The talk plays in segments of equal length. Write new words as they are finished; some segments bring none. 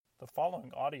The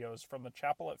following audio is from the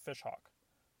Chapel at Fishhawk.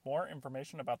 More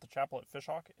information about the Chapel at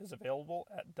Fishhawk is available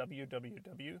at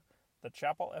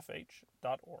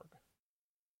www.TheChapelFH.org.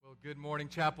 Well, good morning,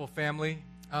 Chapel family.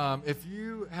 If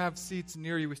you have seats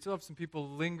near you, we still have some people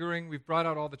lingering. We've brought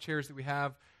out all the chairs that we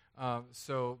have,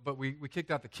 but we kicked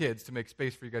out the kids to make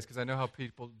space for you guys because I know how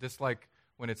people dislike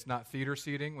when it's not theater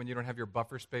seating, when you don't have your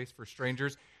buffer space for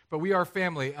strangers. But we are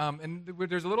family. And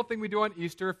there's a little thing we do on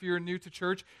Easter if you're new to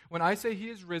church. When I say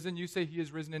he is risen, you say he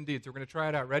is risen indeed. So we're going to try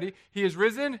it out. Ready? He is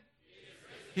risen?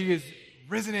 He is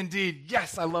risen indeed.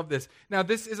 Yes, I love this. Now,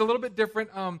 this is a little bit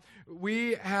different.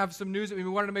 We have some news that we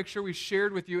wanted to make sure we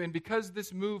shared with you, and because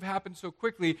this move happened so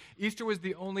quickly, Easter was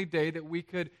the only day that we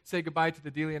could say goodbye to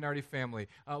the DeLeonardi family.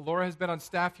 Laura has been on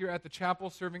staff here at the chapel,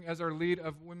 serving as our lead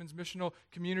of women's missional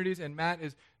communities, and Matt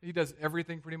he does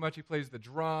everything pretty much. He plays the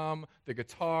drum, the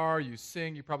guitar, you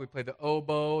sing, you probably play the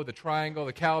oboe, the triangle,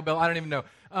 the cowbell, I don't even know.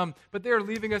 But they are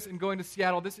leaving us and going to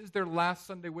Seattle. This is their last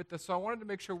Sunday with us, so I wanted to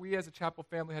make sure we as a chapel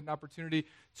family had an opportunity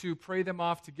to pray them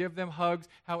off, to give them hugs.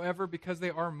 However, because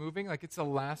they are moving, like it's the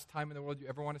last time in the world you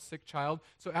ever want a sick child.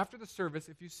 So after the service,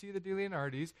 if you see the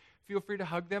DeLeonardis, feel free to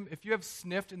hug them. If you have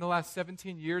sniffed in the last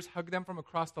 17 years, hug them from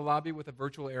across the lobby with a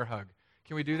virtual air hug.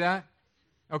 Can we do that?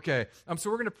 Okay. So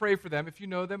we're going to pray for them. If you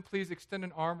know them, please extend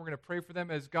an arm. We're going to pray for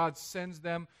them as God sends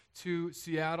them to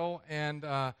Seattle, and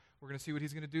we're going to see what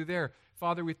he's going to do there.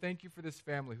 Father, we thank you for this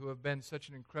family who have been such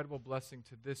an incredible blessing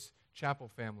to this chapel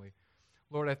family.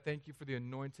 Lord, I thank you for the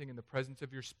anointing and the presence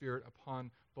of your Spirit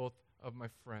upon both of my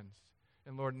friends.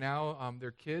 And Lord, now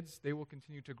their kids, they will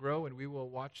continue to grow, and we will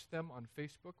watch them on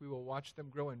Facebook. We will watch them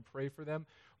grow and pray for them.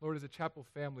 Lord, as a chapel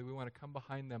family, we want to come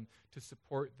behind them to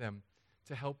support them,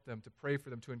 to help them, to pray for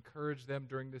them, to encourage them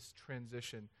during this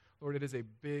transition. Lord, it is a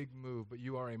big move, but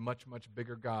you are a much, much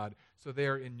bigger God. So they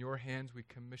are in your hands. We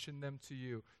commission them to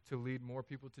you to lead more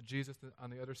people to Jesus on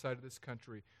the other side of this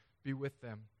country. Be with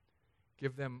them.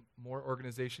 Give them more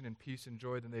organization and peace and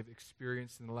joy than they've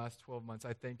experienced in the last 12 months.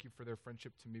 I thank you for their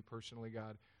friendship to me personally,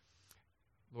 God.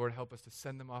 Lord, help us to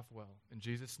send them off well. In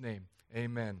Jesus' name,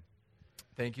 amen.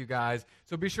 Thank you, guys.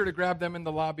 So be sure to grab them in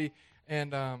the lobby,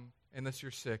 and unless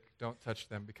you're sick, don't touch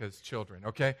them because children,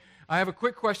 okay? I have a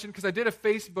quick question because I did a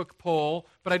Facebook poll,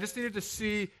 but I just needed to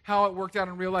see how it worked out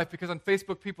in real life because on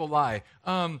Facebook people lie.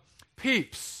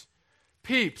 Peeps,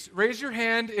 raise your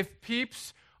hand if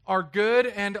peeps are good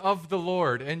and of the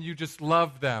Lord, and you just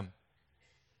love them.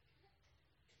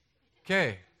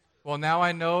 Okay. Well, now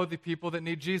I know the people that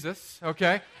need Jesus.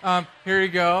 Okay. Here you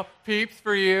go. Peeps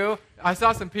for you. I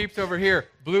saw some peeps over here.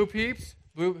 Blue peeps.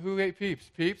 Who ate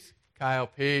peeps? Peeps? Kyle,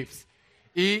 peeps.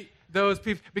 Eat those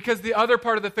peeps. Because the other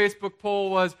part of the Facebook poll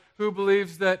was who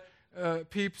believes that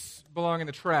peeps belong in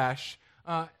the trash.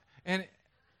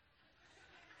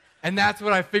 And that's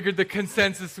what I figured the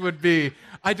consensus would be.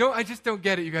 I just don't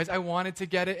get it, you guys. I wanted to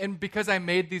get it. And because I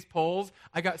made these polls,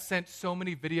 I got sent so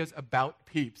many videos about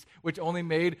peeps, which only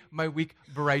made my week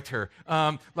brighter.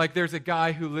 Like there's a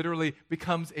guy who literally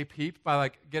becomes a peep by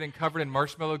like getting covered in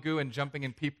marshmallow goo and jumping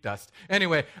in peep dust.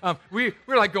 Anyway, we're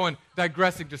like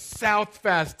digressing just south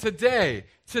fast. Today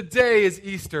is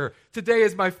Easter. Today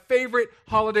is my favorite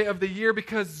holiday of the year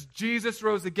because Jesus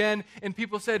rose again. And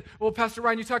people said, well, Pastor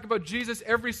Ryan, you talk about Jesus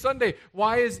every Sunday.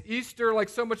 Why is Easter like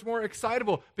so much more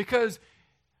excitable? Because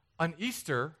on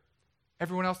Easter,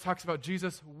 everyone else talks about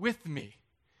Jesus with me.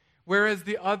 Whereas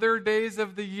the other days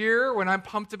of the year, when I'm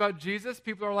pumped about Jesus,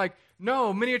 people are like,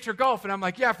 no, miniature golf. And I'm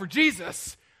like, yeah, for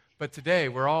Jesus. But today,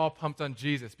 we're all pumped on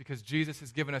Jesus because Jesus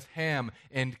has given us ham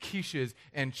and quiches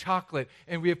and chocolate,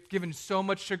 and we have given so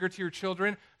much sugar to your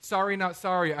children. Sorry, not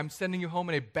sorry. I'm sending you home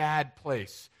in a bad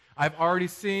place. I've already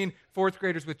seen fourth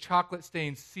graders with chocolate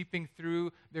stains seeping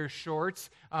through their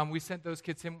shorts. We sent those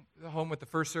kids home with the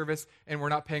first service, and we're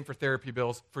not paying for therapy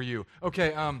bills for you. Okay,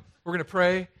 we're going to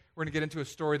pray. We're going to get into a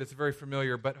story that's very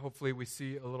familiar, but hopefully we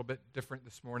see a little bit different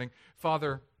this morning.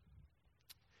 Father,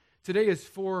 today is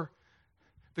for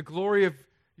the glory of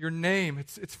your name.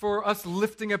 It's for us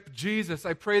lifting up Jesus.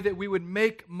 I pray that we would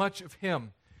make much of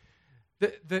him.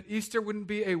 That Easter wouldn't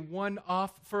be a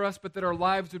one-off for us, but that our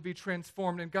lives would be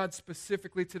transformed. And God,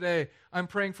 specifically today, I'm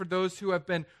praying for those who have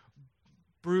been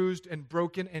bruised and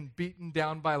broken and beaten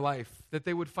down by life, that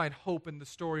they would find hope in the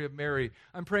story of Mary.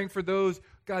 I'm praying for those,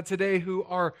 God, today who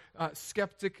are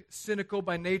skeptic, cynical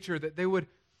by nature, that they would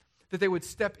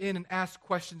step in and ask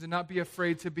questions and not be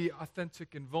afraid to be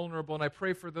authentic and vulnerable. And I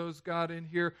pray for those, God, in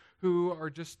here who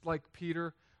are just like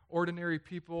Peter, ordinary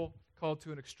people called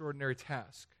to an extraordinary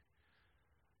task.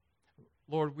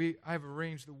 Lord, I have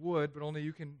arranged the wood, but only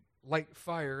you can light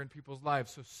fire in people's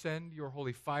lives. So send your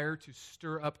holy fire to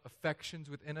stir up affections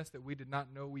within us that we did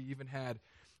not know we even had.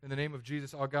 In the name of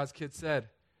Jesus, all God's kids said,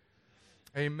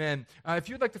 amen. If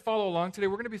you'd like to follow along today,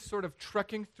 we're going to be sort of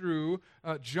trekking through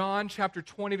John chapter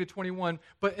 20 to 21,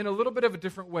 but in a little bit of a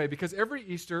different way, because every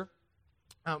Easter,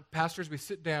 pastors, we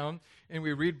sit down and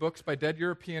we read books by dead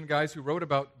European guys who wrote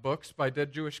about books by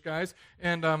dead Jewish guys,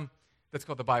 and that's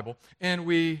called the Bible. And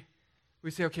we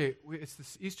say, okay, it's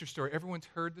this Easter story. Everyone's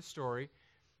heard the story,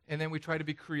 and then we try to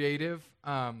be creative.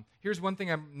 Here's one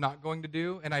thing I'm not going to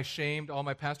do, and I shamed all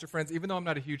my pastor friends. Even though I'm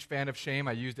not a huge fan of shame,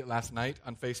 I used it last night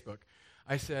on Facebook.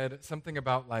 I said something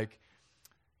about, like,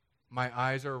 my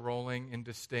eyes are rolling in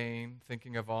disdain,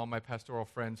 thinking of all my pastoral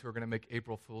friends who are going to make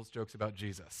April Fool's jokes about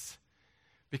Jesus.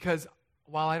 Because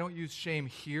while I don't use shame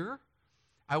here,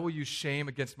 I will use shame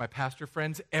against my pastor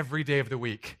friends every day of the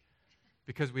week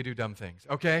because we do dumb things,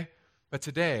 okay? But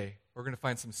today, we're going to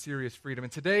find some serious freedom.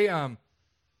 And today, I'm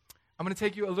going to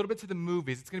take you a little bit to the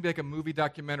movies. It's going to be like a movie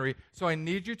documentary. So I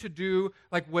need you to do,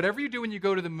 like, whatever you do when you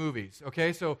go to the movies,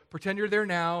 okay? So pretend you're there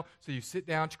now. So you sit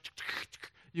down.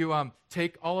 You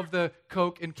take all of the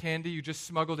Coke and candy you just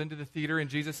smuggled into the theater in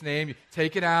Jesus' name. You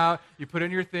take it out. You put in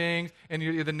your things. And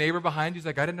the neighbor behind you is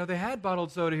like, I didn't know they had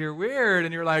bottled soda here. Weird.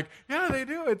 And you're like, yeah, they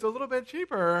do. It's a little bit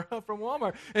cheaper from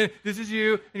Walmart. And this is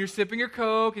you. And you're sipping your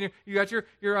Coke. And you got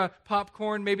your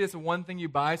popcorn. Maybe that's the one thing you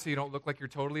buy so you don't look like you're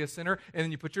totally a sinner. And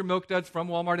then you put your Milk Duds from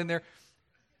Walmart in there.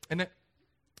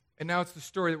 And now it's the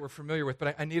story that we're familiar with,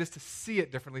 but I need us to see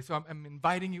it differently. So I'm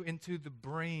inviting you into the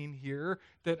brain here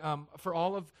that for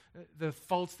all of the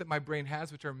faults that my brain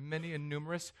has, which are many and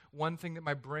numerous, one thing that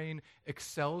my brain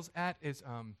excels at is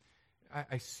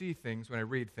I see things when I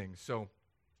read things. So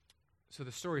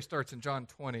the story starts in John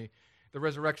 20, the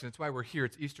resurrection. That's why we're here.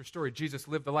 It's Easter story. Jesus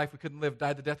lived the life we couldn't live,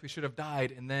 died the death we should have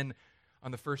died, and then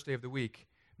on the first day of the week,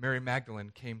 Mary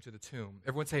Magdalene came to the tomb.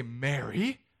 Everyone say,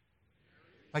 Mary?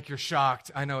 Like you're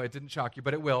shocked. I know it didn't shock you,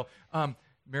 but it will.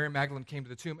 Mary Magdalene came to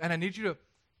the tomb. And I need you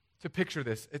to picture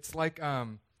this. It's like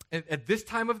at this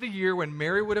time of the year when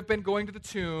Mary would have been going to the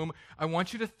tomb, I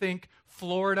want you to think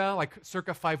Florida like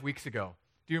circa 5 weeks ago.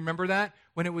 Do you remember that?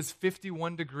 When it was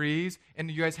 51 degrees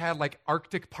and you guys had like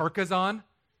Arctic parkas on?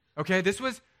 Okay, this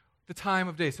was the time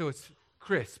of day. So it's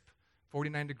crisp,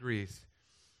 49 degrees.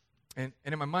 And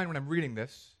in my mind when I'm reading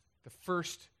this, the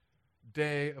first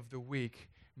day of the week,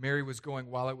 Mary was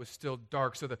going while it was still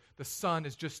dark. So the sun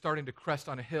is just starting to crest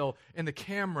on a hill. And the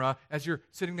camera, as you're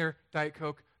sitting there, Diet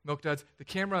Coke, Milk Duds, the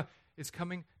camera is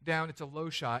coming down. It's a low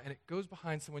shot. And it goes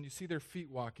behind someone. You see their feet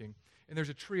walking. And there's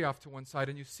a tree off to one side.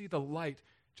 And you see the light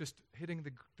just hitting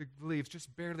the leaves,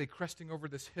 just barely cresting over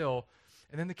this hill.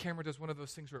 And then the camera does one of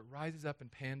those things where it rises up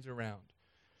and pans around.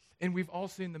 And we've all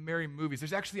seen the Mary movies.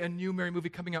 There's actually a new Mary movie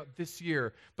coming out this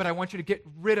year. But I want you to get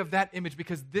rid of that image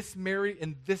because this Mary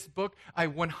in this book, I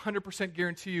 100%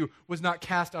 guarantee you, was not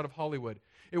cast out of Hollywood.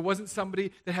 It wasn't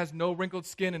somebody that has no wrinkled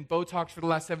skin and Botox for the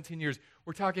last 17 years.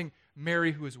 We're talking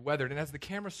Mary who is weathered. And as the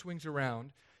camera swings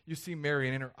around, you see Mary,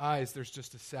 and in her eyes there's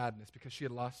just a sadness because she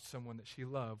had lost someone that she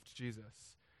loved, Jesus.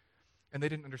 And they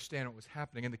didn't understand what was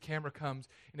happening. And the camera comes,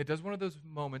 and it does one of those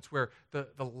moments where the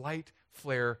light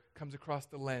flare comes across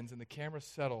the lens, and the camera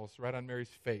settles right on Mary's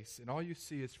face. And all you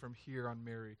see is from here on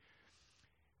Mary.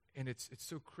 And it's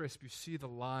so crisp. You see the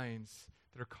lines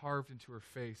that are carved into her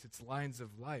face. It's lines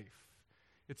of life.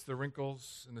 It's the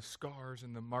wrinkles and the scars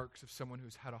and the marks of someone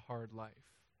who's had a hard life.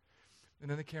 And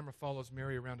then the camera follows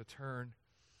Mary around a turn,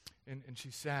 and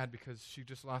she's sad because she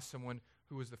just lost someone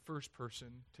who was the first person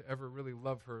to ever really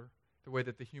love her the way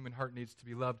that the human heart needs to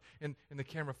be loved. And the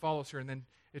camera follows her, and then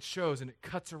it shows, and it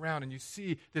cuts around, and you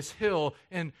see this hill,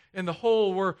 and the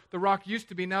hole where the rock used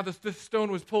to be, now this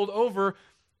stone was pulled over,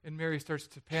 and Mary starts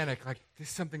to panic, like,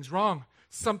 something's wrong.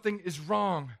 Something is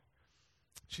wrong.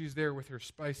 She's there with her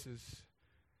spices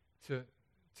to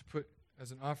put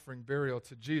as an offering burial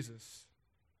to Jesus.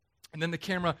 And then the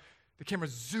camera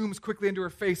zooms quickly into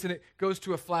her face, and it goes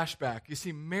to a flashback. You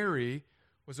see, Mary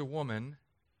was a woman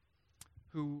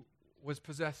who was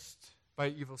possessed by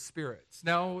evil spirits.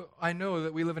 Now, I know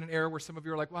that we live in an era where some of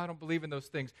you are like, well, I don't believe in those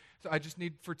things. So I just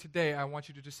need, for today, I want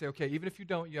you to just say, okay, even if you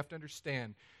don't, you have to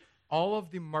understand, all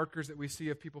of the markers that we see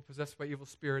of people possessed by evil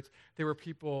spirits, they were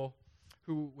people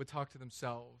who would talk to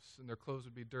themselves, and their clothes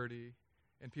would be dirty,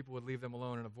 and people would leave them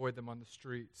alone and avoid them on the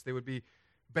streets. They would be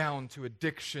bound to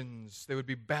addictions. They would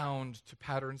be bound to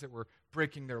patterns that were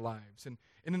breaking their lives. And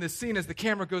in this scene, as the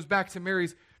camera goes back to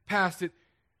Mary's past,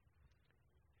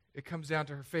 it comes down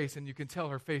to her face, and you can tell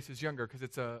her face is younger because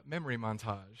it's a memory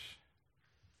montage.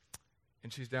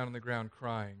 And she's down on the ground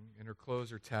crying, and her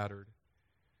clothes are tattered.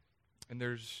 And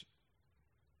there's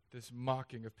this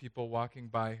mocking of people walking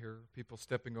by her, people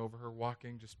stepping over her,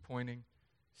 walking, just pointing,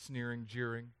 sneering,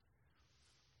 jeering.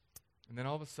 And then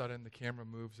all of a sudden, the camera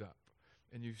moves up,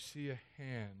 and you see a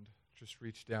hand just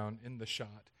reach down in the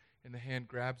shot, and the hand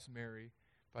grabs Mary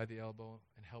by the elbow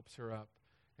and helps her up,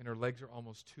 and her legs are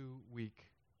almost too weak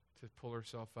to pull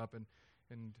herself up,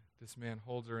 and this man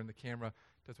holds her, and the camera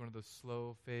does one of those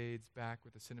slow fades back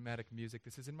with the cinematic music.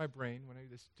 This is in my brain. When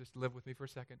just live with me for a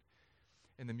second.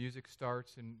 And the music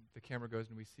starts, and the camera goes,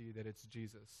 and we see that it's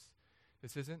Jesus.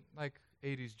 This isn't like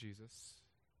 80s Jesus.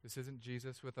 This isn't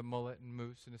Jesus with a mullet and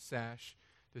moose and a sash.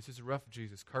 This is rough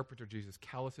Jesus, carpenter Jesus,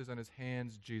 calluses on his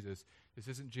hands Jesus. This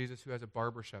isn't Jesus who has a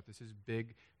barber shop. This is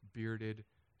big, bearded,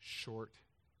 short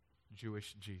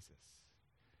Jewish Jesus.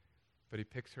 But he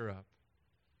picks her up,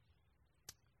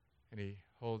 and he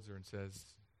holds her and says,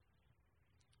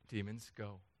 demons,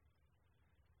 go.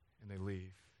 And they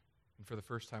leave. And for the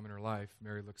first time in her life,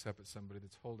 Mary looks up at somebody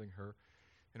that's holding her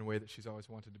in a way that she's always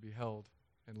wanted to be held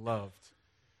and loved.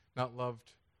 Not loved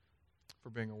for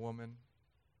being a woman,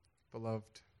 but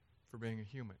loved for being a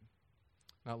human.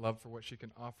 Not loved for what she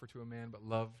can offer to a man, but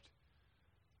loved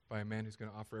by a man who's going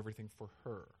to offer everything for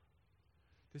her.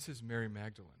 This is Mary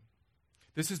Magdalene.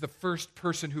 This is the first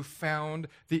person who found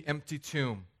the empty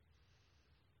tomb.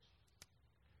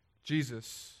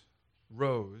 Jesus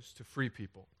rose to free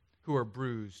people who are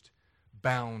bruised,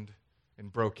 bound,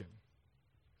 and broken.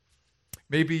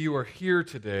 Maybe you are here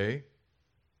today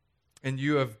and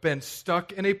you have been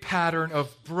stuck in a pattern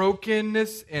of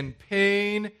brokenness and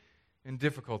pain and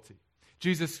difficulty.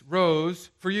 Jesus rose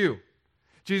for you.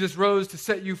 Jesus rose to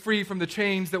set you free from the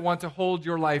chains that want to hold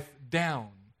your life down.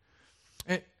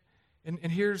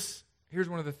 And here's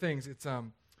one of the things. It's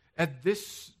at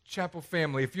this chapel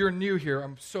family, if you're new here,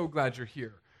 I'm so glad you're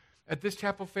here. At this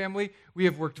chapel family, we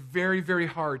have worked very, very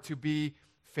hard to be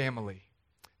family,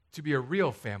 to be a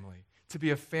real family, to be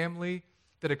a family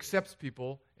that accepts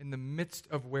people in the midst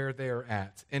of where they are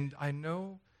at. And I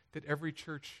know that every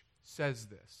church says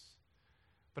this,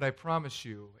 but I promise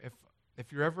you,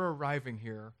 if you're ever arriving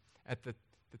here at the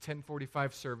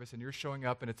 10:45 service and you're showing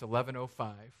up and it's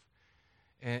 11:05,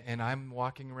 and I'm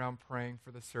walking around praying for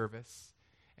the service,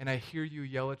 and I hear you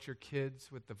yell at your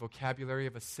kids with the vocabulary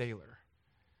of a sailor,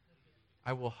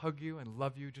 I will hug you and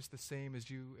love you just the same as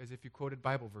if you quoted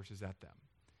Bible verses at them.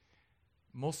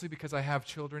 Mostly because I have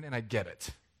children and I get it.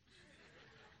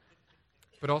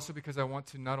 But also because I want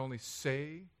to not only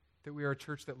say that we are a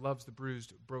church that loves the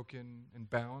bruised, broken, and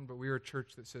bound, but we are a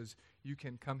church that says you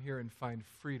can come here and find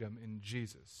freedom in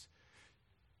Jesus.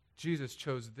 Jesus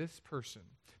chose this person,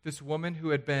 this woman who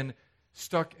had been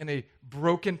stuck in a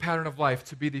broken pattern of life,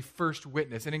 to be the first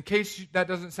witness. And in case that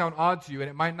doesn't sound odd to you, and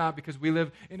it might not because we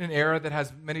live in an era that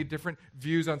has many different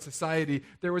views on society,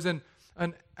 there was a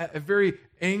very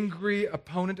angry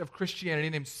opponent of Christianity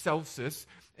named Celsus,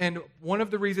 and one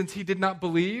of the reasons he did not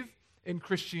believe in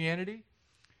Christianity,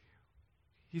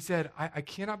 he said, I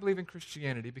cannot believe in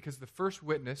Christianity because the first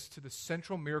witness to the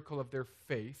central miracle of their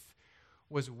faith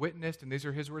was witnessed, and these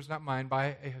are his words, not mine,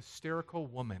 by a hysterical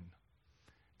woman.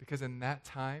 Because in that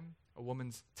time, a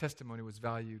woman's testimony was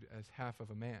valued as half of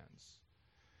a man's.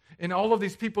 And all of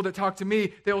these people that talk to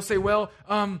me, they will say, well,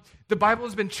 the Bible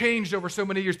has been changed over so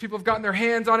many years. People have gotten their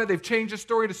hands on it. They've changed the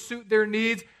story to suit their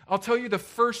needs. I'll tell you the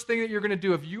first thing that you're going to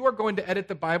do. If you are going to edit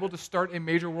the Bible to start a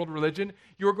major world religion,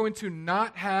 you're going to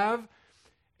not have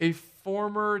a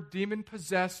former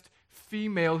demon-possessed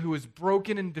female who is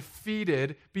broken and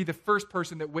defeated be the first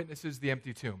person that witnesses the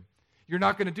empty tomb. You're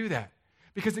not going to do that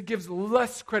because it gives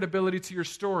less credibility to your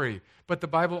story. But the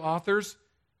Bible authors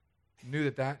knew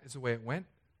that is the way it went.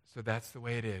 So that's the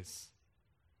way it is.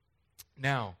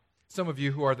 Now, some of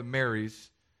you who are the Marys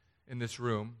in this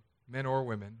room, men or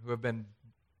women, who have been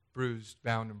bruised,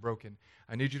 bound, and broken,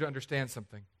 I need you to understand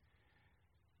something.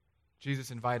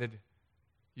 Jesus invited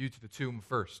you to the tomb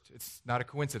first. It's not a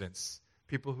coincidence.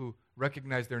 People who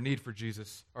recognize their need for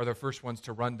Jesus are the first ones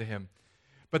to run to him.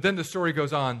 But then the story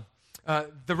goes on.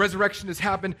 The resurrection has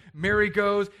happened. Mary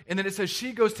goes, and then it says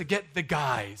she goes to get the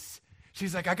guys.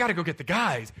 She's like, I got to go get the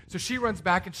guys. So she runs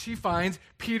back and she finds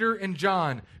Peter and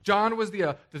John. John was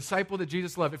the disciple that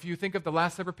Jesus loved. If you think of the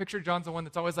Last Supper picture, John's the one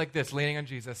that's always like this, leaning on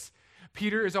Jesus.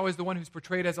 Peter is always the one who's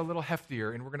portrayed as a little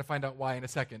heftier, and we're going to find out why in a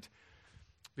second.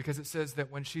 Because it says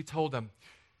that when she told him,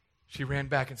 she ran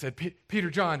back and said, Peter,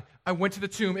 John, I went to the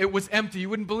tomb. It was empty. You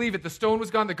wouldn't believe it. The stone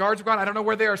was gone. The guards were gone. I don't know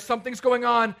where they are. Something's going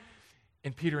on.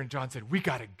 And Peter and John said, we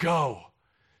got to go.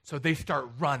 So they start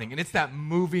running, and it's that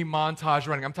movie montage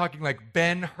running. I'm talking like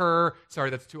Ben-Hur.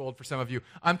 Sorry, that's too old for some of you.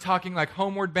 I'm talking like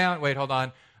Homeward Bound. Wait, hold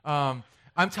on.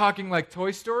 I'm talking like Toy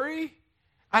Story?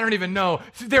 I don't even know.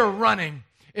 So they're running.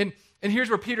 And here's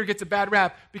where Peter gets a bad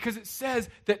rap, because it says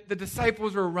that the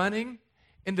disciples were running,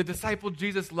 and the disciple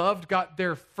Jesus loved got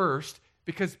there first.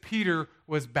 because Peter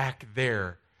was back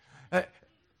there.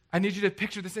 I need you to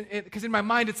picture this, because in my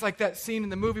mind, it's like that scene in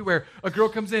the movie where a girl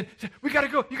comes in, we got to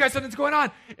go, you guys, something's going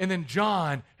on. And then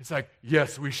John is like,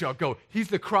 yes, we shall go. He's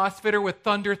the CrossFitter with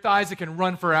thunder thighs that can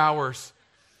run for hours.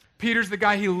 Peter's the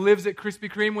guy, he lives at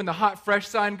Krispy Kreme. When the hot, fresh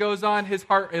sign goes on, his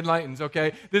heart enlightens,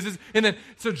 okay?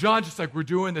 So John's just like, we're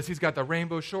doing this. He's got the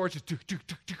rainbow shorts, just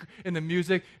and the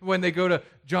music. When they go to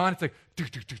John, it's like,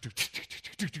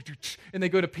 and they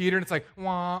go to Peter, and it's like,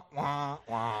 wah, wah,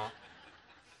 wah.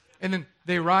 And then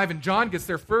they arrive, and John gets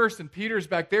there first, and Peter's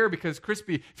back there because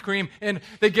Krispy Kreme. And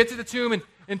they get to the tomb,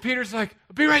 and Peter's like,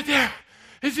 I'll be right there.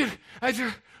 I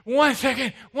just 1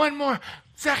 second, one more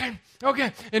second.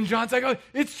 Okay. And John's like, oh,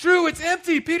 it's true, it's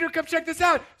empty. Peter, come check this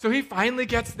out. So he finally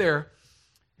gets there.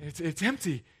 It's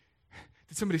empty.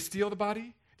 Did somebody steal the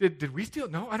body? Did we steal?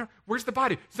 No, I don't. Where's the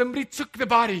body? Somebody took the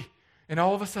body. And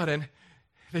all of a sudden,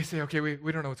 they say, okay,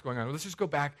 we don't know what's going on. Let's just go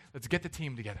back. Let's get the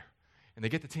team together. And they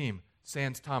get the team.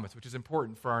 Sans Thomas, which is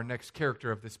important for our next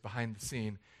character of this behind the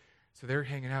scene. So they're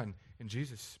hanging out, and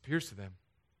Jesus appears to them.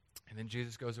 And then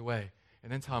Jesus goes away.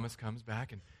 And then Thomas comes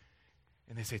back, and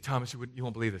they say, Thomas, you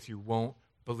won't believe this. You won't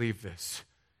believe this.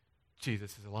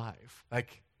 Jesus is alive.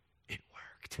 Like, it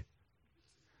worked.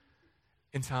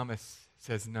 And Thomas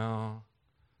says, no,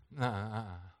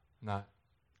 I'm not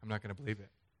going to believe it.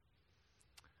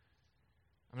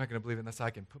 I'm not going to believe it unless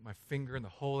I can put my finger in the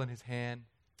hole in his hand.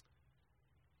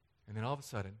 And then all of a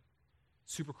sudden,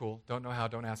 super cool, don't know how,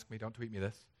 don't ask me, don't tweet me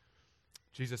this.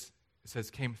 Jesus, it says,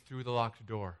 came through the locked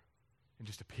door and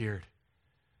just appeared.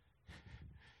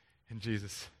 And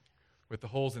Jesus, with the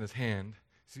holes in his hand,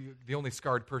 see, the only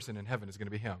scarred person in heaven is going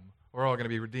to be him. We're all going to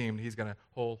be redeemed. He's going to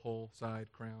hole, side,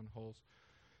 crown, holes.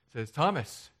 Says,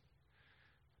 Thomas,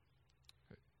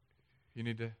 you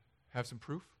need to have some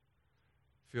proof?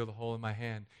 Feel the hole in my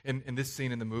hand. In this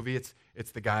scene in the movie,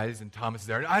 it's the guys, and Thomas is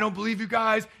there. I don't believe you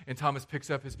guys. And Thomas picks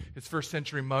up his first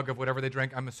century mug of whatever they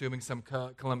drank. I'm assuming some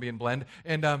Colombian blend.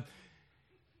 And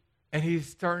he's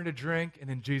starting to drink, and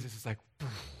then Jesus is like,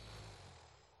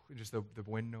 just the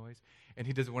wind noise. And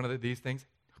he does one of these things.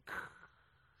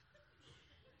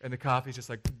 And the coffee's just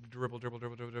like dribble.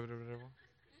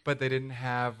 But they didn't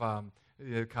have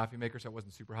the coffee maker, so it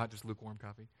wasn't super hot, just lukewarm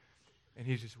coffee. And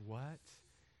he's just, what?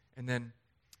 And then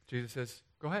Jesus says,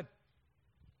 go ahead.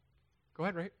 Go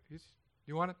ahead, right?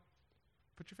 You want to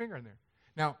put your finger in there.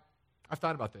 Now, I've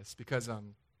thought about this because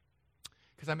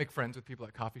I make friends with people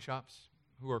at coffee shops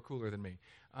who are cooler than me.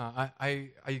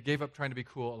 I gave up trying to be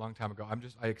cool a long time ago.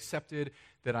 I accepted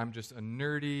that I'm just a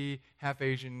nerdy, half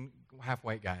Asian, half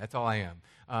white guy. That's all I am.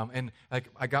 And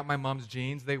I got my mom's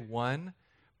genes. They won,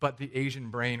 but the Asian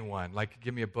brain won. Like,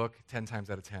 give me a book 10 times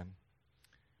out of 10.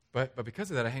 But because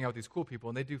of that, I hang out with these cool people,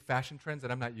 and they do fashion trends that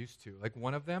I'm not used to. Like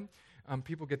one of them,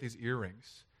 people get these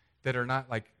earrings that are not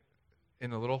like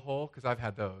in a little hole, because I've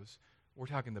had those. We're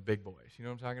talking the big boys. You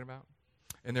know what I'm talking about?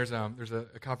 And there's a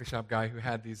coffee shop guy who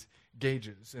had these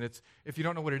gauges, and if you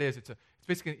don't know what it is, it's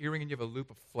basically an earring, and you have a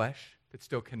loop of flesh that's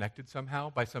still connected somehow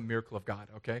by some miracle of God.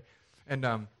 Okay, and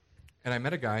I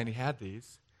met a guy, and he had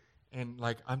these, and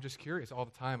like I'm just curious all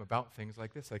the time about things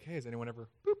like this. Like, hey, has anyone ever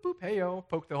boop boop hey yo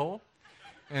poke the hole?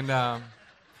 And,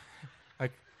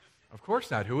 like, of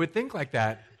course not. Who would think like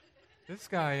that? This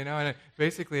guy, and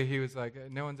basically he was like,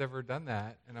 no one's ever done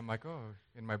that. And I'm like, oh,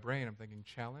 in my brain, I'm thinking,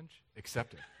 challenge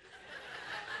accepted.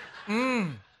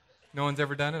 No one's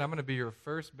ever done it. I'm going to be your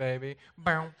first baby.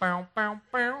 Bow, bow, bow,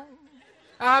 bow.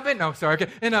 No, sorry. Okay.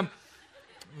 And I'm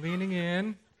leaning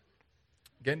in,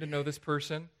 getting to know this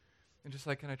person, and just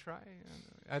like, can I try?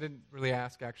 I didn't really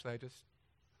ask, actually. I just,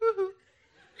 woo-hoo.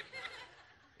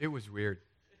 It was weird.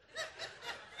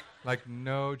 Like,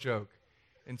 no joke.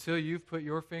 Until you've put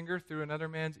your finger through another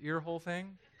man's ear hole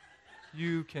thing,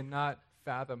 you cannot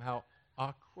fathom how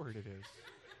awkward it is.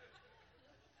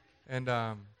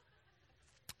 And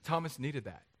Thomas needed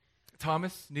that.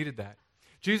 Thomas needed that.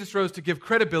 Jesus rose to give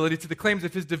credibility to the claims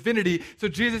of his divinity, so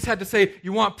Jesus had to say,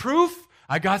 you want proof?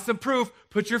 I got some proof.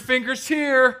 Put your fingers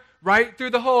here, right through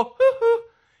the hole. Hoo-hoo.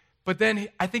 But then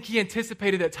I think he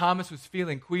anticipated that Thomas was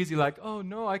feeling queasy, like, oh,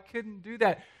 no, I couldn't do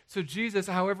that. So Jesus,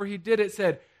 however he did it,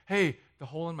 said, hey, the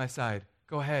hole in my side,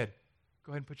 go ahead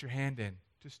and put your hand in.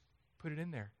 Just put it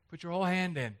in there. Put your whole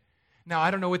hand in. Now,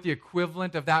 I don't know what the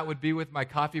equivalent of that would be with my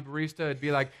coffee barista. It'd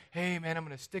be like, hey, man, I'm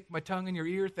going to stick my tongue in your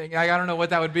ear thing. I don't know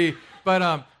what that would be, but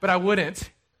I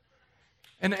wouldn't.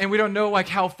 And we don't know like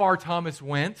how far Thomas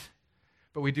went,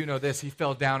 but we do know this. He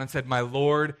fell down and said, my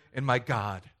Lord and my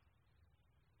God.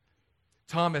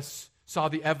 Thomas saw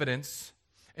the evidence,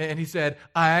 and he said,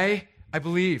 I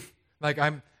believe. Like,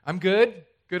 I'm good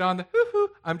on the hoo-hoo.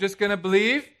 I'm just going to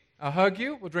believe. I'll hug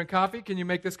you. We'll drink coffee. Can you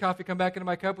make this coffee come back into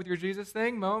my cup with your Jesus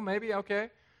thing? Mo, maybe? Okay.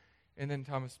 And then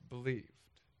Thomas believed.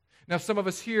 Now, some of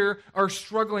us here are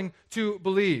struggling to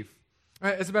believe.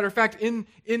 As a matter of fact, in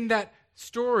that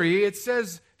story, it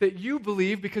says that you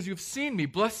believe because you've seen me.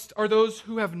 Blessed are those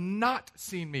who have not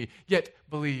seen me, yet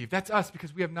believe. That's us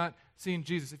because we have not seen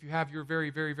Jesus. If you have, you're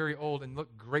very, very, very old and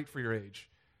look great for your age.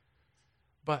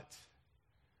 But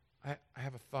I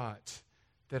have a thought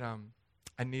that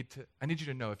I need you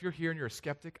to know. If you're here and you're a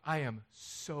skeptic, I am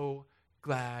so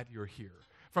glad you're here.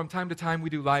 From time to time, we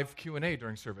do live Q&A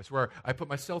during service where I put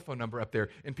my cell phone number up there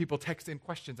and people text in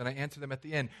questions and I answer them at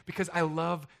the end because I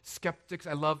love skeptics,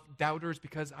 I love doubters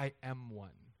because I am one.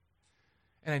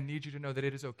 And I need you to know that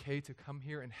it is okay to come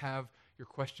here and have your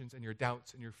questions and your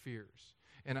doubts and your fears.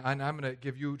 And I'm going to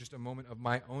give you just a moment of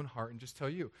my own heart and just tell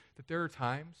you that there are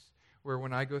times where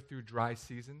when I go through dry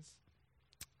seasons,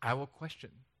 I will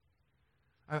question.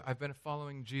 I've been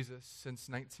following Jesus since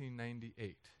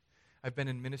 1998. I've been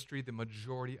in ministry the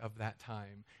majority of that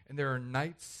time. And there are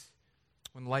nights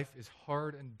when life is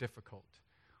hard and difficult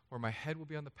where my head will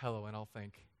be on the pillow and I'll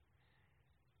think,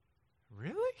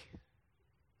 really?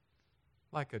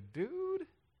 Like a dude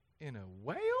in a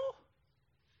whale?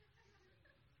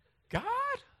 God?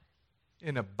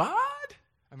 In a bod?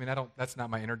 I mean, that's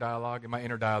not my inner dialogue. In my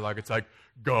inner dialogue, it's like,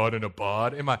 God in a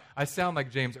bod. I sound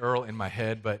like James Earl in my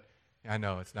head, but I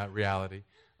know it's not reality.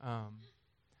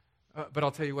 But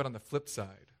I'll tell you what, on the flip side,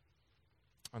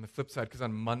 because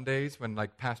on Mondays, when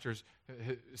like pastors,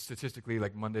 statistically,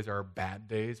 like Mondays are bad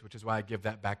days, which is why I give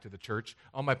that back to the church.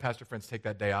 All my pastor friends take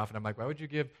that day off, and I'm like, why would you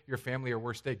give your family your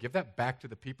worst day? Give that back to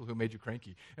the people who made you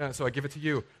cranky. So I give it to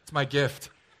you. It's my gift.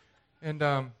 And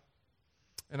on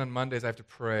Mondays, I have to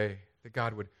pray that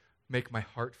God would make my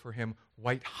heart for him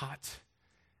white hot,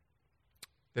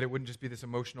 that it wouldn't just be this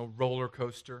emotional roller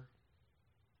coaster.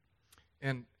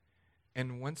 And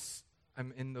once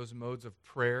I'm in those modes of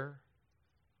prayer,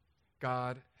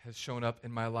 God has shown up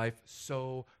in my life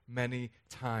so many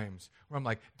times where I'm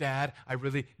like, Dad, I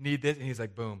really need this. And he's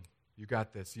like, boom, you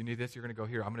got this. You need this, you're going to go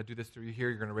here. I'm going to do this through you here.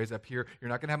 You're going to raise up here. You're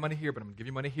not going to have money here, but I'm going to give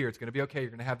you money here. It's going to be okay. You're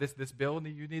going to have this bill, and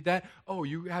you need that. Oh,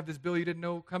 you have this bill you didn't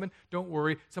know coming? Don't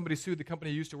worry. Somebody sued the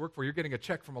company you used to work for. You're getting a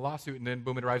check from a lawsuit, and then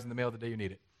boom, it arrives in the mail the day you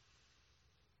need it.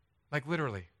 Like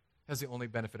literally. That's the only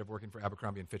benefit of working for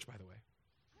Abercrombie & Fitch, by the way.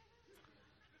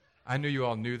 I knew you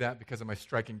all knew that because of my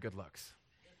striking good looks.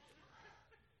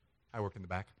 I work in the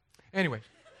back. Anyway.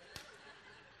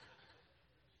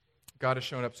 God has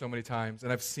shown up so many times,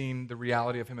 and I've seen the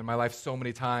reality of him in my life so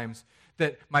many times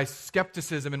that my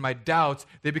skepticism and my doubts,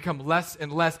 they become less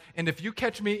and less. And if you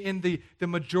catch me in the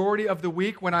majority of the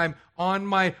week when I'm on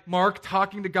my mark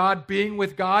talking to God, being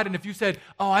with God, and if you said,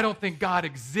 oh, I don't think God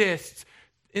exists,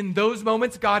 in those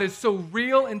moments, God is so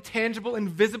real and tangible and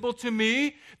visible to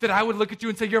me that I would look at you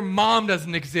and say, your mom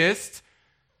doesn't exist.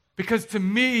 Because to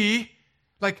me,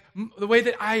 like the way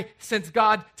that I sense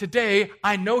God today,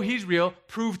 I know he's real.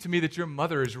 Prove to me that your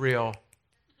mother is real.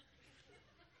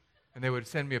 And they would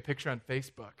send me a picture on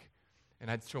Facebook,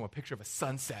 and I'd show them a picture of a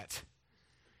sunset.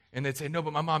 And they'd say, no,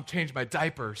 but my mom changed my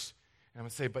diapers. And I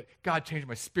would say, but God changed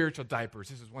my spiritual diapers.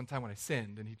 This was one time when I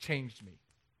sinned, and he changed me.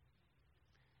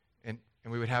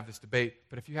 And we would have this debate.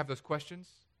 But if you have those questions,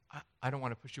 I don't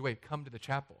want to push you away. Come to the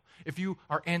chapel. If you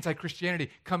are anti-Christianity,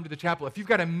 come to the chapel. If you've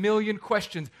got a million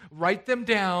questions, write them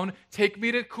down. Take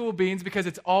me to Cool Beans because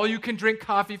it's all you can drink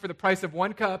coffee for the price of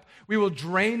one cup. We will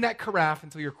drain that carafe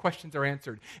until your questions are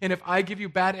answered. And if I give you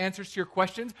bad answers to your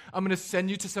questions, I'm going to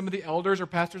send you to some of the elders or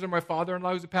pastors or my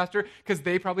father-in-law who's a pastor because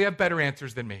they probably have better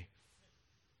answers than me.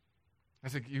 I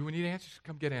said, you need answers?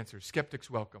 Come get answers. Skeptics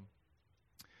welcome.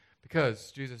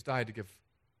 Because Jesus died to give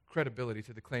credibility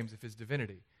to the claims of his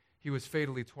divinity. He was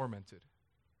fatally tormented.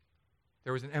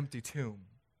 There was an empty tomb.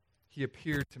 He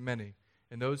appeared to many,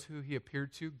 and those who he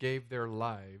appeared to gave their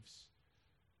lives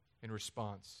in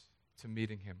response to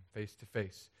meeting him face to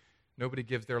face. Nobody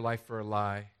gives their life for a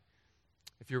lie.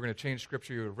 If you were going to change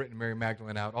Scripture, you would have written Mary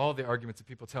Magdalene out. All the arguments that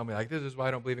people tell me, like, this is why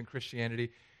I don't believe in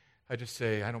Christianity, I just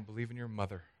say, I don't believe in your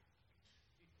mother.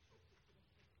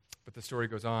 But the story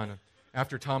goes on.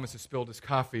 After Thomas has spilled his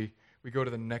coffee, we go to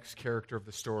the next character of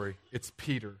the story. It's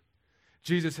Peter.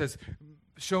 Jesus has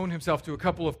shown himself to a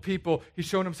couple of people. He's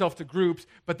shown himself to groups,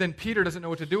 but then Peter doesn't know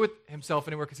what to do with himself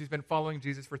anymore because he's been following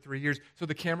Jesus for 3 years. So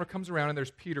the camera comes around, and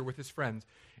there's Peter with his friends.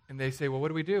 And they say, well,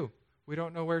 what do? We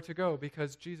don't know where to go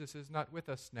because Jesus is not with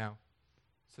us now.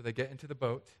 So they get into the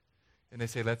boat, and they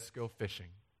say, let's go fishing.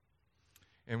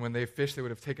 And when they fished, they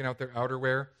would have taken out their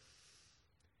outerwear,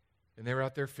 and they were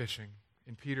out there fishing.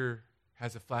 And Peter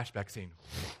has a flashback scene.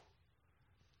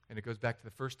 And it goes back to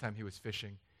the first time he was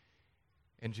fishing.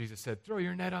 And Jesus said, throw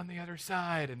your net on the other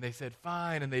side. And they said,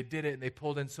 fine. And they did it. And they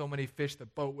pulled in so many fish, the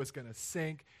boat was going to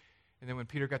sink. And then when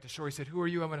Peter got to shore, he said, who are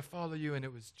you? I'm going to follow you. And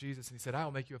it was Jesus. And he said,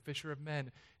 I'll make you a fisher of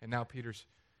men. And now Peter's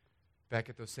back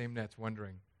at those same nets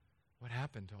wondering, what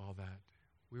happened to all that?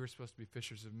 We were supposed to be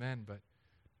fishers of men, but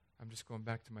I'm just going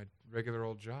back to my regular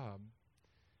old job.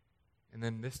 And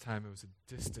then this time it was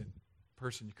a distant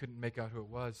person. You couldn't make out who it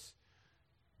was.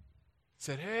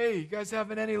 Said, hey, you guys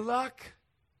having any luck?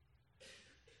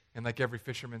 And like every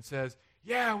fisherman says,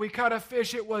 yeah, we caught a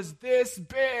fish. It was this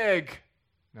big.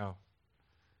 No,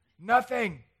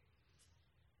 nothing.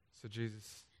 So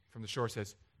Jesus from the shore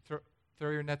says, throw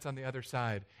your nets on the other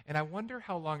side. And I wonder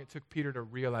how long it took Peter to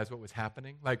realize what was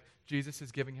happening. Like Jesus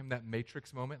is giving him that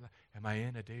Matrix moment. Like, am I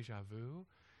in a deja vu?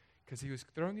 Because he was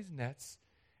throwing his nets,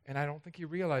 and I don't think he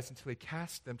realized until he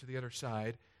cast them to the other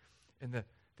side, and the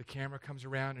camera comes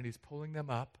around, and he's pulling them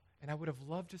up. And I would have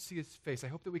loved to see his face. I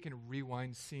hope that we can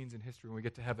rewind scenes in history when we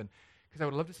get to heaven, because I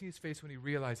would love to see his face when he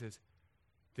realizes,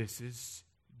 this is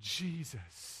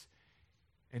Jesus.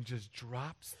 And just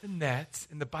drops the nets.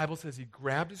 And the Bible says he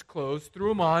grabbed his clothes, threw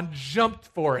them on, jumped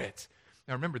for it.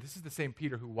 Now remember, this is the same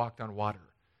Peter who walked on water.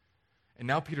 And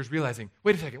now Peter's realizing,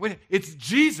 wait a second, it's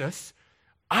Jesus.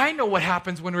 I know what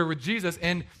happens when we're with Jesus.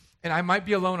 And I might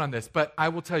be alone on this, but I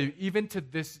will tell you, even to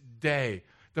this day,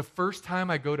 the first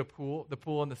time I go to the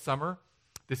pool in the summer,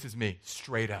 this is me,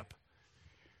 straight up.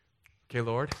 Okay,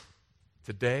 Lord,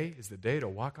 today is the day to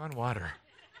walk on water.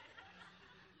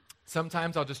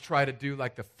 Sometimes I'll just try to do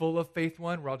like the full of faith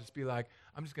one, where I'll just be like,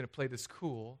 I'm just going to play this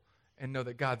cool and know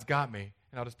that God's got me.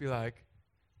 And I'll just be like,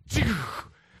 phew.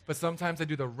 But sometimes I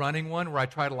do the running one where I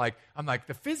try to I'm like,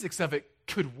 the physics of it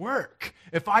could work.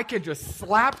 If I can just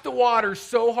slap the water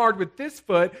so hard with this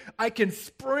foot, I can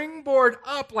springboard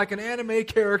up like an anime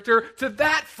character to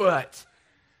that foot.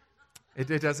 It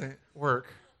doesn't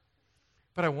work.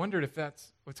 But I wondered if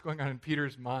that's what's going on in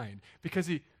Peter's mind, because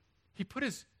he put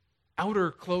his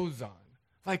outer clothes on.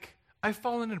 Like, I've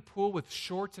fallen in a pool with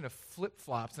shorts and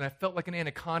flip-flops, and I felt like an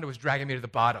anaconda was dragging me to the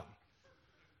bottom.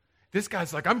 This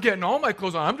guy's like, I'm getting all my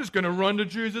clothes on. I'm just going to run to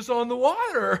Jesus on the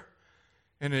water.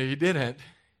 And he didn't.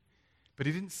 But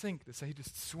he didn't sink. He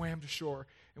just swam to shore.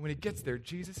 And when he gets there,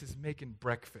 Jesus is making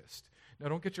breakfast. Now,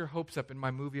 don't get your hopes up in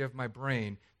my movie of my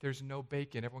brain. There's no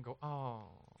bacon. Everyone go, oh.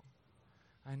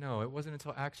 I know. It wasn't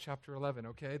until Acts chapter 11,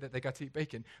 okay, that they got to eat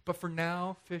bacon. But for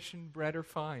now, fish and bread are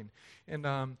fine. And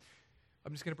I'm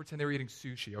just going to pretend they were eating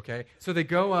sushi, okay? So they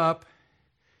go up,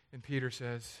 and Peter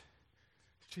says,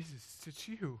 Jesus, it's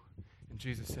you. And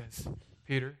Jesus says,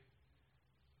 Peter,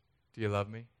 do you love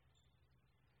me?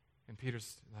 And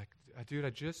Peter's like, dude,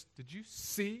 did you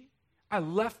see? I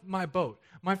left my boat.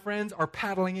 My friends are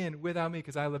paddling in without me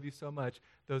because I love you so much.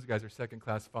 Those guys are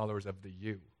second-class followers of the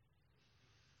you.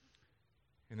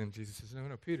 And then Jesus says, no,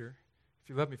 Peter, if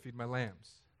you love me, feed my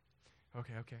lambs.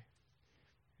 Okay. And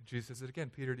Jesus says it again,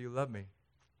 Peter, do you love me?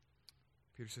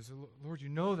 Peter says, Lord, you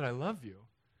know that I love you.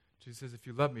 Jesus says, if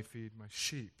you love me, feed my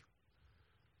sheep.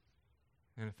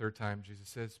 And a third time, Jesus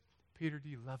says, Peter, do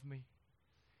you love me?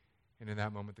 And in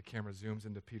that moment, the camera zooms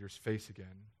into Peter's face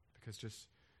again, because just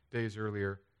days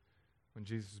earlier, when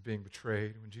Jesus was being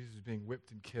betrayed, when Jesus was being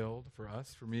whipped and killed for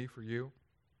us, for me, for you,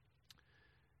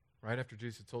 right after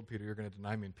Jesus had told Peter, you're going to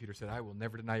deny me, and Peter said, I will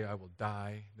never deny you, I will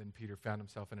die. Then Peter found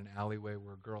himself in an alleyway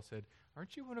where a girl said,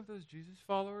 aren't you one of those Jesus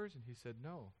followers? And he said,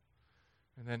 no.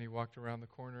 And then he walked around the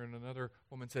corner, and another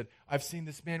woman said, I've seen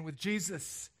this man with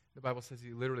Jesus. The Bible says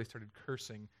he literally started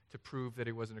cursing to prove that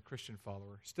he wasn't a Christian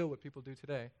follower. Still what people do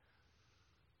today.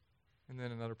 And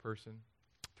then another person.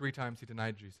 3 times he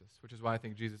denied Jesus, which is why I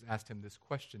think Jesus asked him this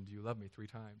question, do you love me, 3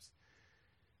 times?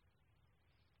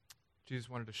 Jesus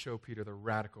wanted to show Peter the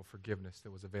radical forgiveness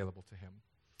that was available to him.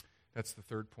 That's the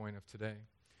third point of today.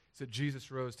 It's that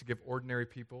Jesus rose to give ordinary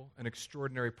people an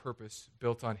extraordinary purpose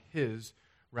built on his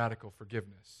radical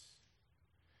forgiveness.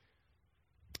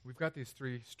 We've got these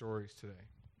 3 stories today.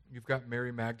 You've got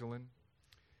Mary Magdalene,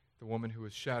 the woman who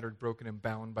was shattered, broken, and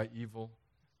bound by evil.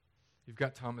 You've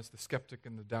got Thomas the skeptic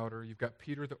and the doubter. You've got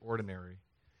Peter the ordinary.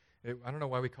 I don't know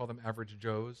why we call them average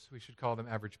Joes. We should call them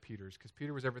average Peters, because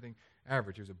Peter was everything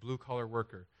average. He was a blue-collar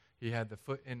worker. He had the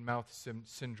foot-in-mouth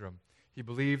syndrome. He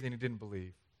believed and he didn't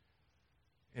believe.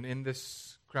 And in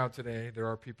this crowd today, there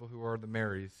are people who are the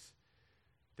Marys.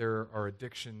 There are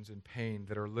addictions and pain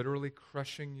that are literally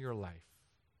crushing your life.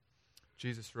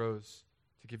 Jesus rose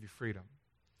to give you freedom.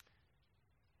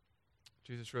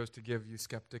 Jesus rose to give you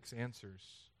skeptics answers,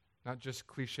 not just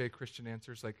cliche Christian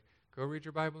answers like, go read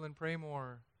your Bible and pray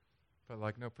more, but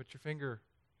like, no, put your finger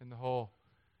in the hole.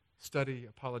 Study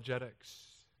apologetics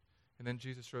And then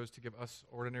Jesus rose to give us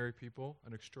ordinary people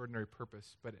an extraordinary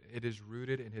purpose, but it is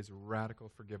rooted in his radical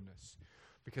forgiveness.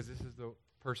 Because this is the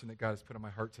person that God has put on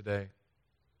my heart today.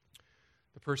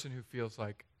 The person who feels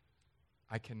like,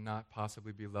 I cannot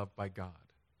possibly be loved by God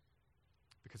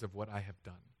because of what I have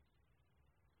done.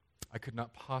 I could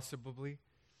not possibly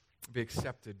be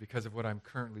accepted because of what I'm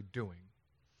currently doing.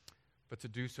 But to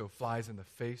do so flies in the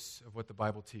face of what the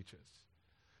Bible teaches.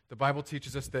 The Bible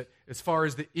teaches us that as far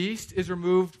as the east is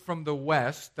removed from the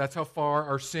west, that's how far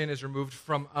our sin is removed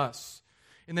from us.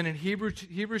 And then in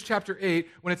Hebrews chapter 8,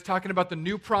 when it's talking about the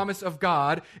new promise of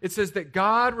God, it says that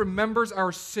God remembers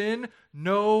our sin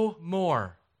no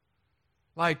more.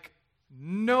 Like,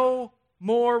 no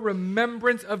more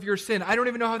remembrance of your sin. I don't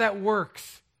even know how that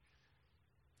works.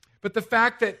 But the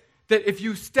fact that if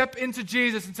you step into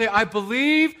Jesus and say, I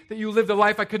believe that you lived the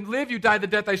life I couldn't live, you died the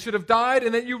death I should have died,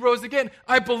 and then you rose again.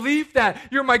 I believe that.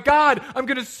 You're my God. I'm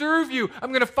going to serve you.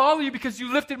 I'm going to follow you because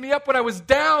you lifted me up when I was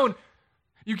down.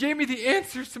 You gave me the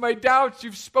answers to my doubts.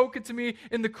 You've spoken to me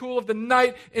in the cool of the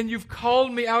night, and you've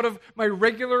called me out of my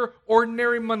regular,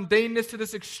 ordinary mundaneness to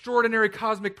this extraordinary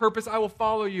cosmic purpose. I will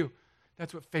follow you.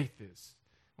 That's what faith is.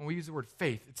 When we use the word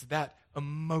faith, it's that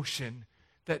emotion,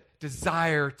 that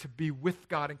desire to be with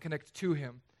God and connect to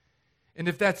him. And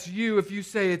if that's you, if you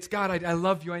say, it's God, I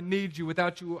love you, I need you,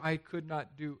 without you I could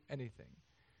not do anything,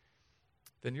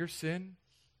 then your sin,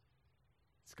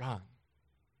 it's gone.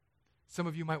 Some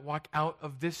of you might walk out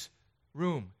of this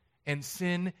room and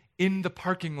sin in the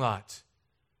parking lot.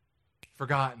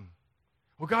 Forgotten.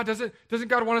 Well, God, doesn't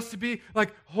God want us to be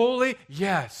like holy?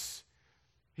 Yes.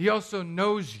 He also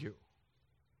knows you.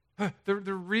 The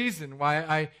reason why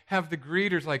I have the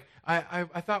greeters, like, I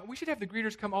thought we should have the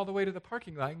greeters come all the way to the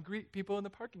parking lot and greet people in the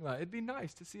parking lot. It'd be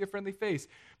nice to see a friendly face.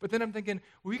 But then I'm thinking,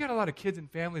 well, we got a lot of kids and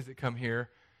families that come here.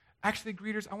 Actually,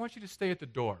 greeters, I want you to stay at the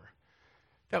door.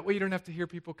 That way you don't have to hear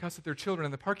people cuss at their children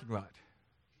in the parking lot.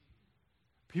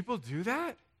 People do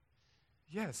that?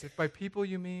 Yes, if by people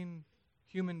you mean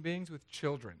human beings with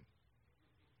children.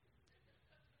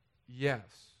 Yes.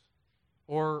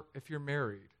 Or if you're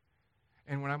married.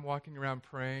 And when I'm walking around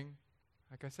praying,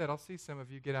 like I said, I'll see some of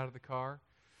you get out of the car.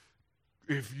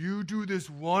 If you do this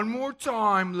one more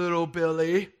time, little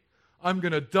Billy, I'm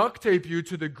going to duct tape you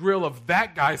to the grill of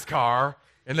that guy's car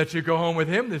and let you go home with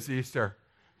him this Easter.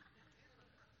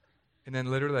 And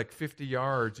then literally like 50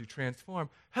 yards, you transform.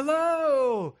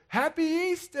 Hello, happy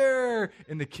Easter.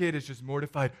 And the kid is just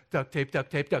mortified. Duct tape, duct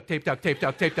tape, duct tape, duct tape,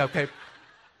 duct tape, duct tape.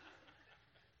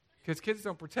 Because kids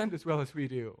don't pretend as well as we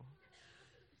do.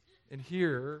 And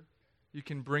here, you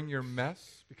can bring your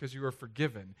mess because you are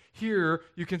forgiven. Here,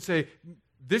 you can say,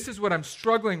 this is what I'm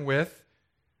struggling with.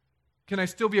 Can I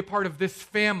still be a part of this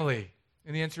family?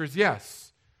 And the answer is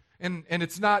yes. And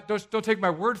it's not, don't take my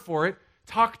word for it.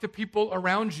 Talk to people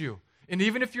around you. And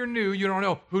even if you're new, you don't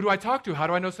know, who do I talk to? How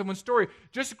do I know someone's story?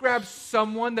 Just grab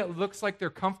someone that looks like they're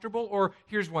comfortable. Or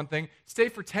here's one thing, stay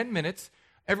for 10 minutes.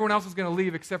 Everyone else is going to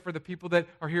leave except for the people that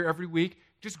are here every week.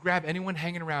 Just grab anyone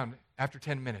hanging around after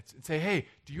 10 minutes and say, hey,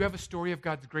 do you have a story of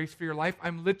God's grace for your life?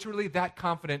 I'm literally that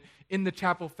confident in the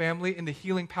Chapel family, in the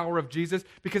healing power of Jesus,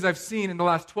 because I've seen in the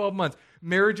last 12 months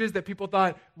marriages that people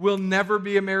thought will never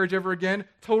be a marriage ever again,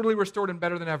 totally restored and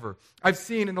better than ever. I've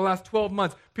seen in the last 12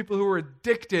 months people who were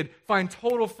addicted find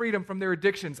total freedom from their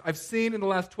addictions. I've seen in the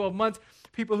last 12 months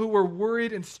people who were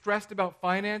worried and stressed about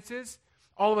finances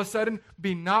all of a sudden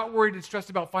be not worried and stressed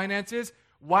about finances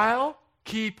while,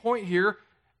 key point here,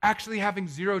 actually having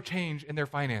zero change in their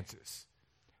finances.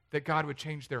 That God would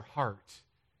change their heart.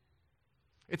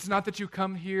 It's not that you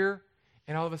come here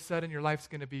and all of a sudden your life's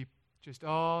going to be just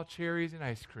all cherries and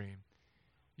ice cream.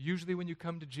 Usually when you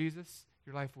come to Jesus,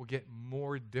 your life will get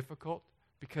more difficult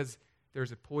because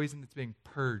there's a poison that's being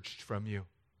purged from you.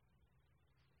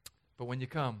 But when you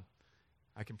come,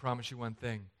 I can promise you one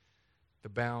thing. The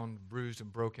bound, bruised,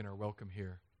 and broken are welcome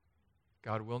here.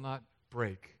 God will not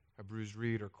break a bruised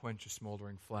reed or quench a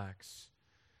smoldering flax.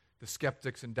 The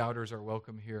skeptics and doubters are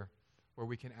welcome here, where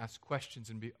we can ask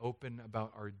questions and be open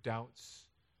about our doubts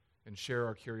and share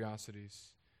our curiosities.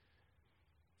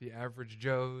 The average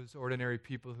Joes, ordinary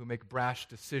people who make brash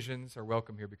decisions are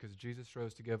welcome here because Jesus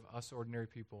rose to give us ordinary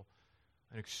people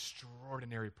an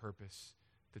extraordinary purpose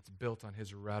that's built on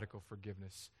his radical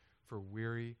forgiveness for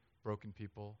weary, broken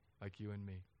people like you and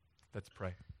me. Let's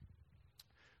pray.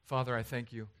 Father, I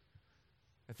thank you.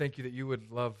 I thank you that you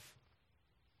would love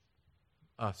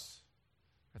us.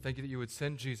 I thank you that you would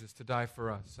send Jesus to die for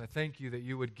us. I thank you that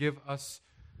you would give us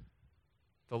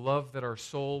the love that our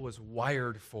soul was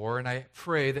wired for. And I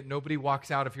pray that nobody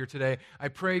walks out of here today. I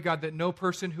pray, God, that no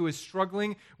person who is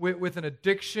struggling with an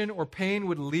addiction or pain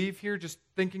would leave here just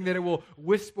thinking that it will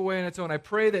wisp away on its own. I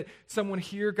pray that someone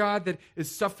here, God, that is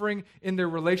suffering in their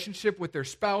relationship with their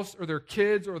spouse or their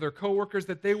kids or their coworkers,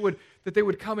 that they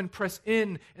would come and press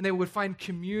in and they would find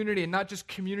community, and not just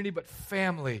community, but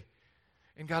family.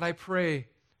 And God, I pray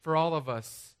for all of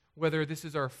us, whether this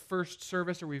is our first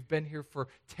service or we've been here for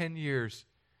 10 years,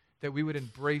 that we would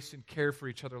embrace and care for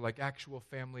each other like actual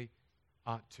family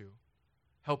ought to.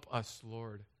 Help us,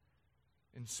 Lord.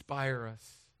 Inspire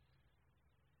us.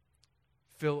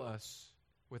 Fill us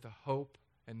with a hope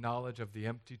and knowledge of the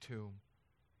empty tomb.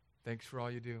 Thanks for all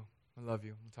you do. I love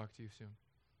you. We'll talk to you soon.